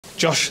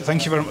Josh,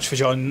 thank you very much for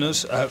joining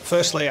us.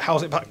 Firstly,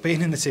 how's it back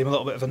being in the team? A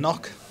little bit of a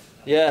knock?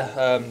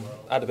 Yeah,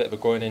 I had a bit of a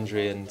groin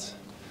injury, and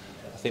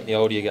I think the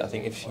older you get, I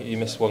think if you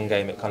miss one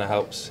game, it kind of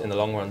helps in the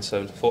long run.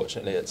 So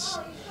fortunately, it's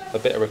a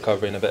bit of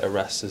recovery and a bit of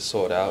rest has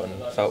sorted out,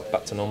 and felt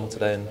back to normal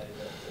today. And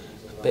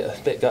a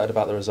bit gutted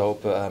about the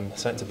result, but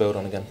something to build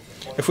on again.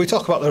 If we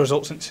talk about the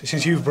results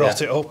since you've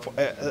brought it up,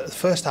 the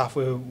first half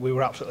we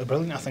were absolutely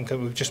brilliant. I think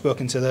we've just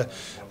spoken to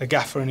the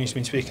gaffer, and he's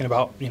been speaking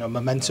about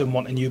momentum,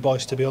 wanting you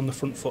boys to be on the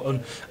front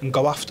foot and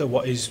go after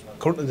what is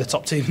currently the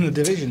top team in the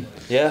division.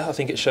 Yeah, I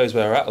think it shows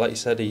where we're at. Like you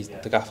said,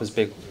 the gaffer's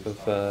big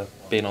with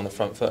being on the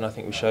front foot, and I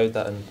think we showed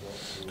that and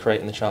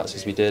creating the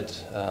chances we did.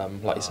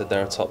 Like you said,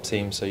 they're a top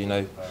team, so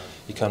you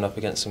come up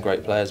against some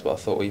great players, but I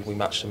thought we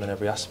matched them in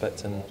every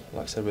aspect, and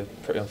like I said, we're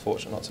pretty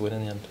unfortunate not to win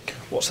in the end.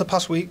 What's the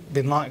past week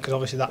been like? Because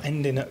obviously that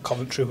ending at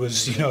Coventry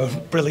was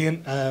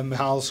brilliant,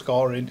 Hal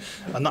scoring,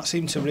 and that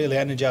seemed to really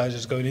energise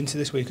us going into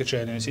this week of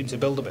training. It seemed to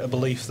build a bit of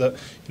belief that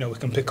we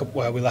can pick up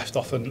where we left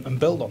off and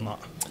build on that.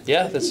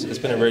 Yeah, there's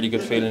been a really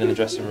good feeling in the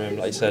dressing room.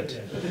 Like you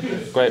said,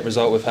 great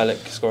result with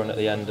Htafc scoring at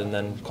the end, and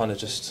then kind of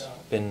just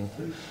been,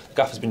 the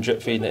gaffer's been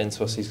drip feeding it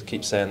into us. He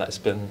keeps saying that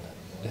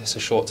it's a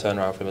short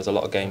turnaround for him. There's a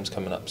lot of games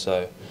coming up,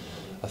 so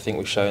I think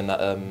we've shown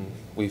that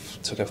we've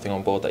took everything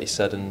on board that he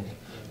said, and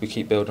we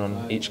keep building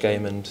on each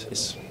game, and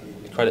it's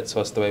a credit to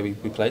us the way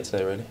we played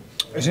today, really.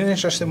 It's an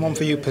interesting one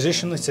for you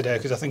positionally today,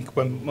 because I think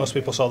when most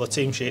people saw the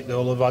team sheet, they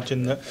will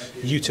imagine that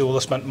you two will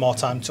have spent more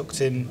time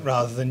tucked in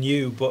rather than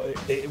you, but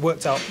it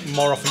worked out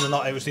more often than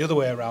not it was the other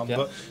way around. Yeah.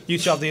 But you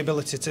two have the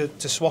ability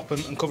to swap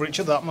and cover each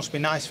other. That must be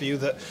nice for you,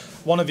 that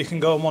one of you can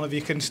go and one of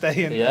you can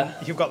stay, and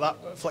you've got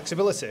that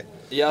flexibility.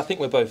 Yeah, I think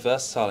we're both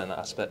versatile in that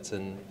aspect,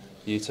 and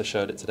Htafc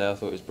showed it today. I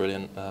thought it was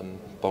brilliant,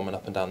 bombing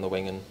up and down the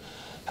wing and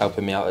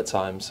helping me out at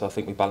times, so I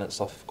think we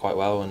balanced off quite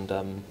well,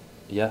 and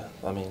yeah,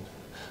 I mean,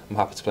 I'm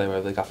happy to play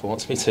wherever the gaffer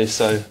wants me to,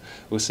 so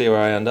we'll see where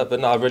I end up.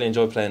 But no, I really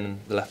enjoyed playing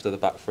the left of the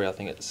back three. I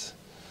think it's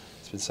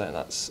been something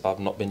that I've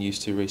not been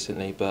used to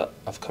recently, but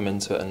I've come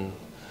into it and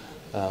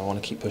I want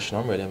to keep pushing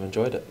on, really. I've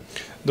enjoyed it.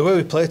 The way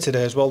we played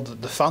today as well,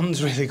 the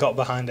fans really got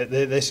behind it.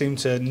 They seemed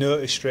to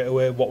notice straight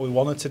away what we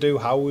wanted to do,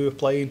 how we were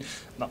playing.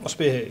 That must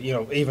be,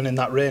 even in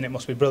that rain, it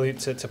must be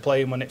brilliant to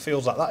play when it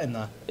feels like that in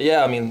there.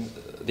 Yeah, I mean,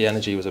 the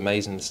energy was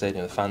amazing in the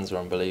stadium. The fans were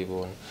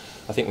unbelievable, and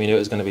I think we knew it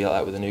was going to be like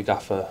that with the new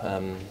gaffer,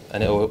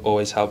 and it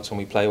always helps when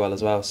we play well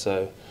as well.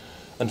 So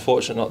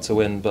unfortunate not to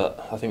win,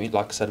 but I think,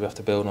 like I said, we have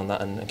to build on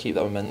that and keep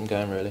that momentum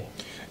going, really.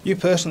 You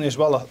personally as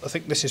well, I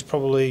think this is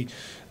probably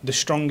the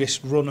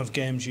strongest run of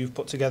games you've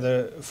put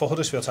together for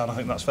Huddersfield Town. I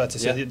think that's fair to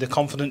say. Yeah. The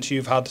confidence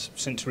you've had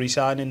since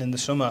re-signing in the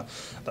summer,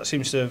 that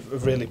seems to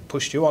have really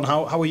pushed you on.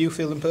 How are you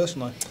feeling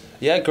personally?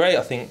 Yeah, great.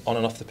 I think on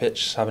and off the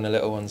pitch, having a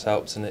little one's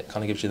helps, and it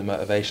kind of gives you the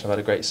motivation. I've had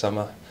a great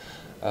summer.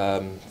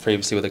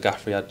 Previously with the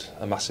gaffer, he had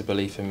a massive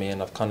belief in me,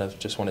 and I've kind of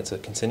just wanted to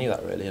continue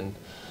that, really. And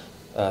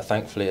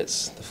thankfully, the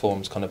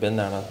form's kind of been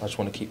there, and I just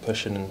want to keep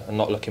pushing and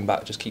not looking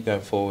back, just keep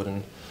going forward.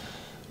 And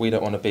we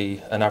don't want to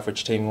be an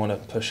average team. We want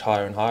to push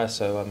higher and higher.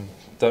 So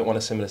don't want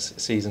a similar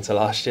season to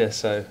last year.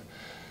 So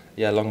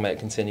yeah, long may it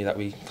continue that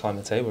we climb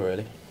the table,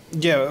 really.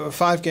 Yeah,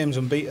 5 games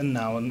unbeaten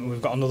now, and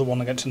we've got another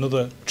one against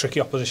another tricky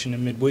opposition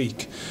in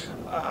midweek.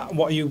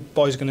 What are you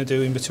boys going to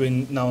do in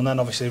between now and then?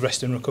 Obviously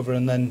rest and recover,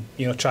 and then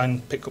try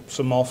and pick up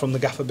some more from the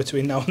gaffer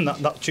between now and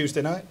that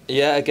Tuesday night?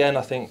 Yeah, again,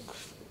 I think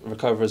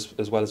recover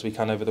as well as we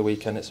can over the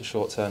weekend. It's a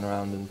short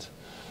turnaround, and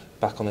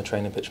back on the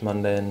training pitch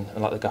Monday, and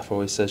like the gaffer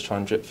always says, try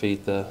and drip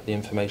feed the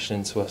information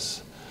into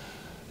us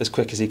as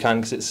quick as he can,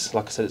 because it's,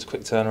 like I said, it's a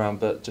quick turnaround,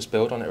 but just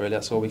build on it, really.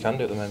 That's all we can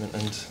do at the moment,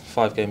 and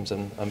 5 games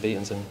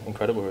unbeaten is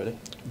incredible, really.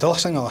 The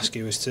last thing I'll ask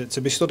you is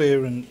to be stood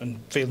here and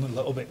feeling a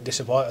little bit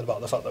disappointed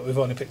about the fact that we've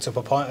only picked up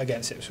a point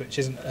against it, which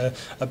isn't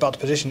a bad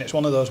position. It's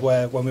one of those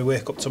where when we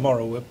wake up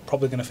tomorrow, we're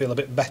probably going to feel a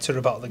bit better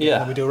about the game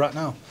than we do right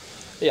now.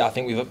 Yeah, I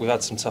think we've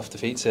had some tough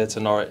defeats here to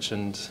Norwich,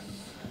 and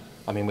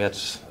I mean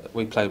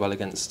we played well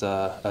against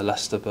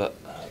Leicester, but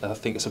I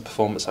think it's a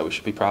performance that we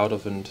should be proud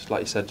of, and like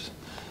you said,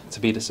 to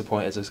be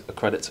disappointed is a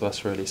credit to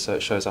us, really, so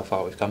it shows how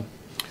far we've come.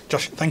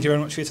 Josh, thank you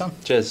very much for your time.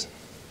 Cheers.